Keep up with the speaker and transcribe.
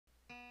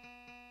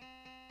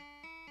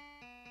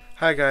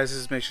Hi guys, this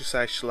is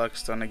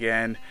LackLuster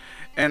again,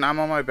 and I'm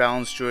on my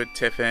balanced Druid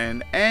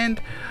Tiffin, and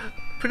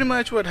pretty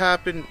much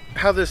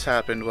how this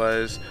happened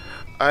was,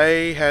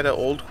 I had an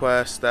old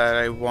quest that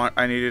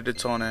I needed to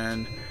turn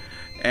in,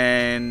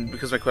 and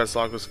because my quest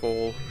log was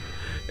full,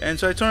 and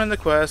so I turned in the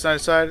quest, and I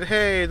decided,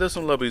 hey, there's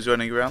some lobbies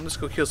running around, let's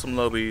go kill some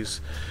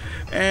lobbies,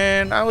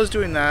 and I was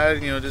doing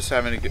that, just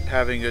having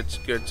a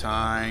good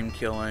time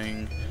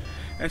killing,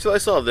 until I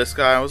saw this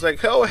guy. I was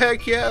like, oh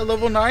heck yeah,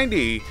 level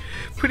 90,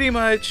 pretty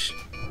much.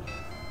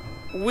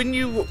 When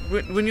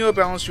you're a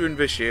balanced druid in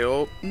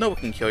Vashj'ir, no one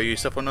can kill you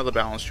except for another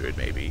balanced druid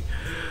maybe.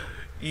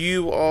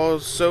 You are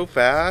so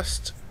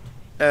fast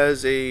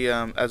as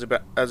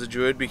a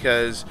druid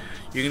because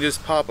you can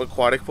just pop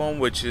aquatic form,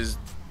 which is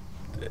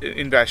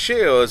in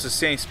Vashj'ir is the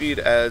same speed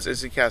as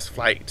instant cast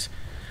flight.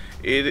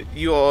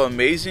 You are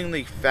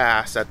amazingly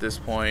fast at this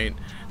point.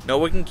 No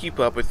one can keep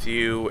up with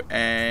you,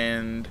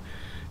 and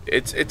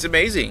it's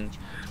amazing.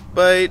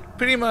 But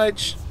pretty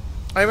much,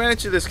 I ran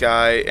into this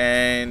guy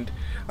and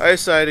I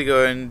decided to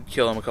go and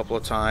kill him a couple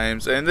of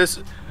times, and this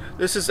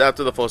is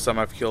after the first time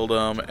I've killed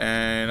him,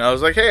 and I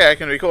was like, hey, I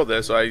can record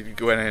this, so I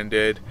went ahead and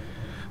did.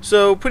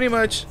 So pretty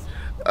much,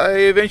 I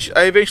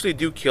eventually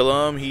do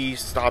kill him. He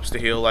stops to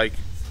heal,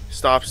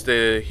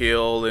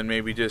 and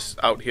maybe just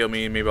out heal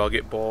me, and maybe I'll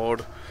get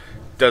bored.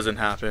 Doesn't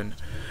happen.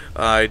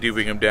 I do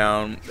bring him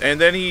down,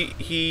 and then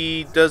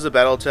he does a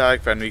battle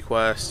tag friend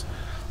request.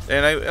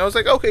 And I was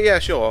like, okay, yeah,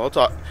 sure, I'll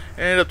talk.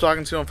 I ended up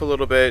talking to him for a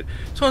little bit.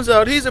 Turns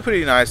out he's a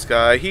pretty nice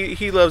guy.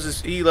 He loves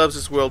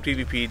his world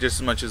PvP just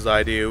as much as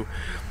I do.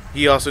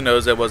 He also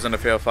knows that wasn't a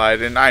fair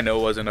fight, and I know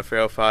it wasn't a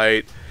fair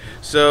fight.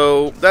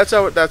 So that's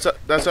how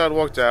it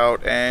worked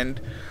out.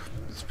 And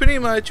it's pretty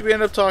much we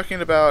ended up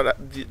talking about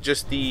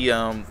just the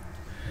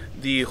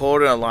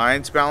horde and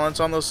alliance balance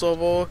on the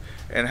server,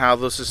 and how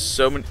this is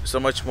so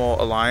much more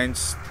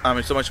alliance.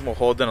 So much more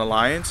horde than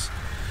alliance.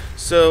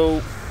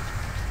 So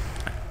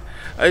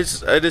I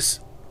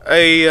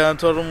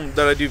told him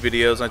that I do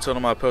videos, and I told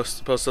him I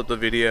post up the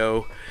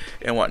video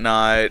and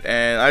whatnot,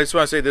 and I just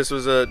want to say this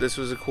was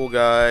a cool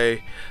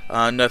guy.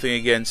 Nothing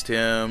against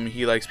him.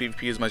 He likes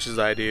PvP as much as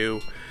I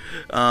do.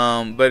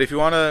 But if you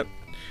wanna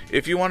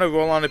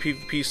roll on a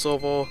PvP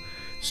server,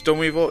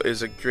 Stormreaver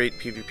is a great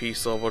PvP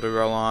server to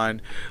roll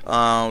on.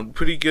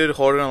 Pretty good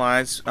horde and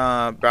alliance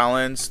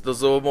balance.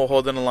 There's a little more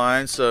horde than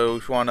alliance, so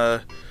if you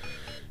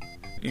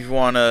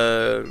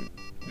wanna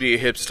be a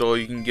hipster,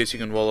 you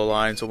can roll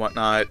alliance or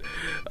whatnot,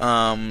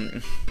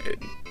 and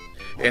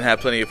have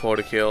plenty of horde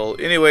to kill.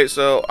 Anyway,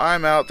 so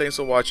I'm out. Thanks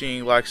for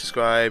watching. Like,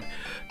 subscribe,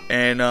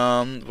 and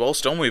roll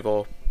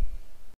Stormreaver.